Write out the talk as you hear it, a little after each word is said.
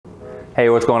Hey,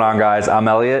 what's going on guys? I'm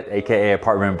Elliot, aka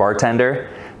Apartment Bartender,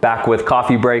 back with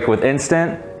Coffee Break with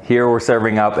Instant. Here we're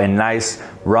serving up a nice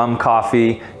rum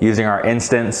coffee using our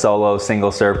Instant Solo single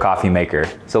serve coffee maker.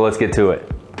 So let's get to it.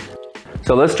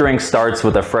 So this drink starts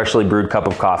with a freshly brewed cup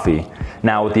of coffee.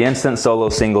 Now with the Instant Solo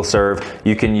single serve,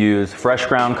 you can use fresh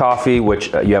ground coffee,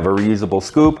 which you have a reusable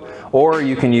scoop, or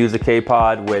you can use a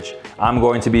K-Pod, which I'm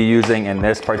going to be using in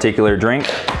this particular drink.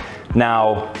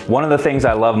 Now, one of the things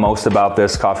I love most about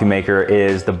this coffee maker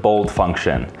is the bold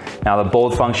function. Now the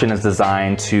bold function is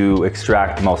designed to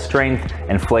extract the most strength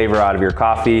and flavor out of your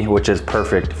coffee, which is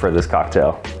perfect for this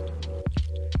cocktail.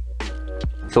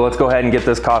 So let's go ahead and get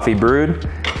this coffee brewed,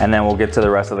 and then we'll get to the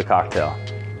rest of the cocktail.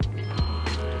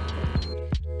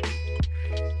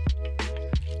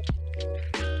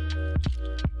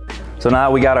 So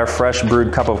now we got our fresh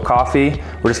brewed cup of coffee.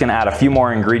 We're just gonna add a few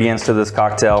more ingredients to this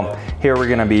cocktail. Here we're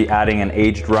gonna be adding an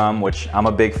aged rum, which I'm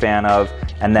a big fan of,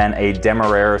 and then a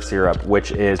Demerara syrup,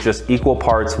 which is just equal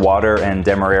parts water and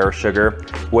Demerara sugar,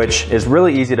 which is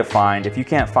really easy to find. If you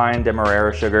can't find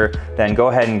Demerara sugar, then go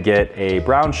ahead and get a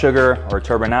brown sugar or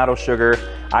turbinado sugar.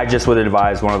 I just would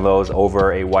advise one of those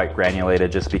over a white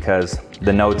granulated, just because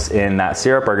the notes in that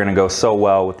syrup are gonna go so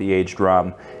well with the aged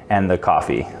rum and the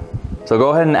coffee. So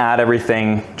go ahead and add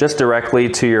everything just directly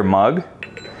to your mug.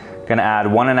 Gonna add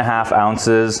 1.5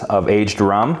 ounces of aged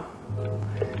rum,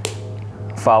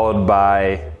 followed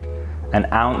by an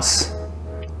ounce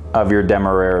of your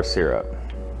Demerara syrup.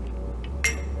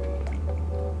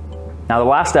 Now the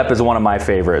last step is one of my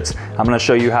favorites. I'm gonna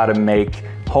show you how to make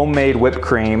homemade whipped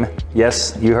cream.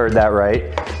 Yes, you heard that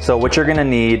right. So what you're gonna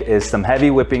need is some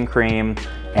heavy whipping cream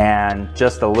and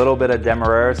just a little bit of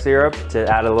Demerara syrup to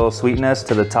add a little sweetness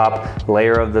to the top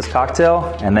layer of this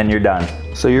cocktail, and then you're done.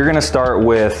 So you're gonna start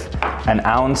with an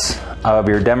ounce of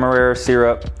your Demerara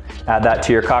syrup, add that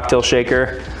to your cocktail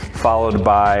shaker, followed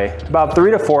by about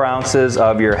 3 to 4 ounces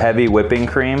of your heavy whipping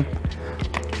cream.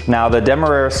 Now the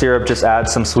Demerara syrup just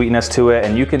adds some sweetness to it,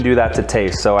 and you can do that to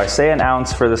taste. So I say an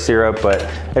ounce for the syrup, but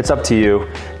it's up to you.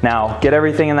 Now get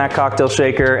everything in that cocktail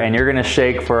shaker, and you're gonna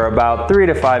shake for about 3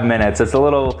 to 5 minutes. It's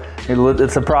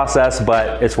a process,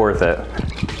 but it's worth it.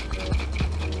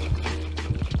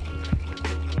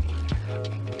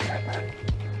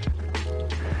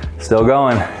 Still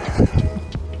going.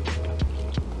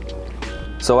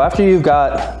 So after you've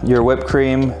got your whipped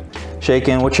cream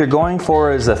shaken, what you're going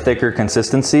for is a thicker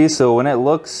consistency. So when it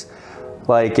looks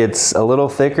like it's a little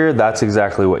thicker, that's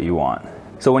exactly what you want.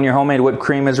 So when your homemade whipped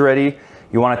cream is ready,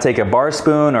 you want to take a bar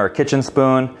spoon or a kitchen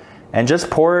spoon and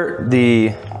just pour the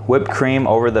whipped cream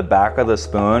over the back of the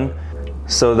spoon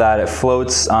so that it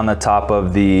floats on the top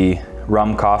of the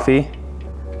rum coffee.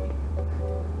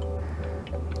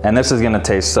 And this is gonna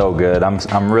taste so good.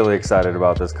 I'm really excited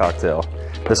about this cocktail.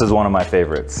 This is one of my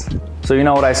favorites. So you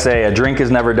know what I say, a drink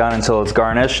is never done until it's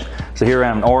garnished. So here I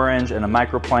have an orange and a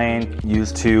microplane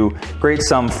used to grate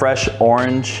some fresh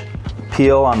orange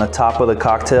peel on the top of the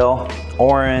cocktail.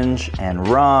 Orange and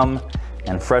rum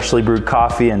and freshly brewed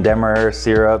coffee and Demerara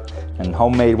syrup and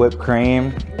homemade whipped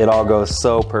cream. It all goes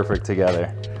so perfect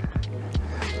together.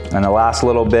 And the last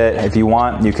little bit, if you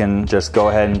want, you can just go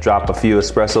ahead and drop a few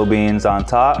espresso beans on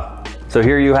top. So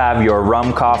here you have your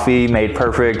rum coffee made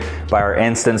perfect by our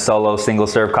Instant Solo single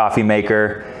serve coffee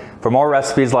maker. For more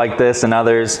recipes like this and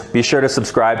others, be sure to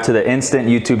subscribe to the Instant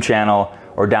YouTube channel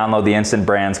or download the Instant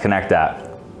Brands Connect app.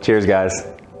 Cheers guys.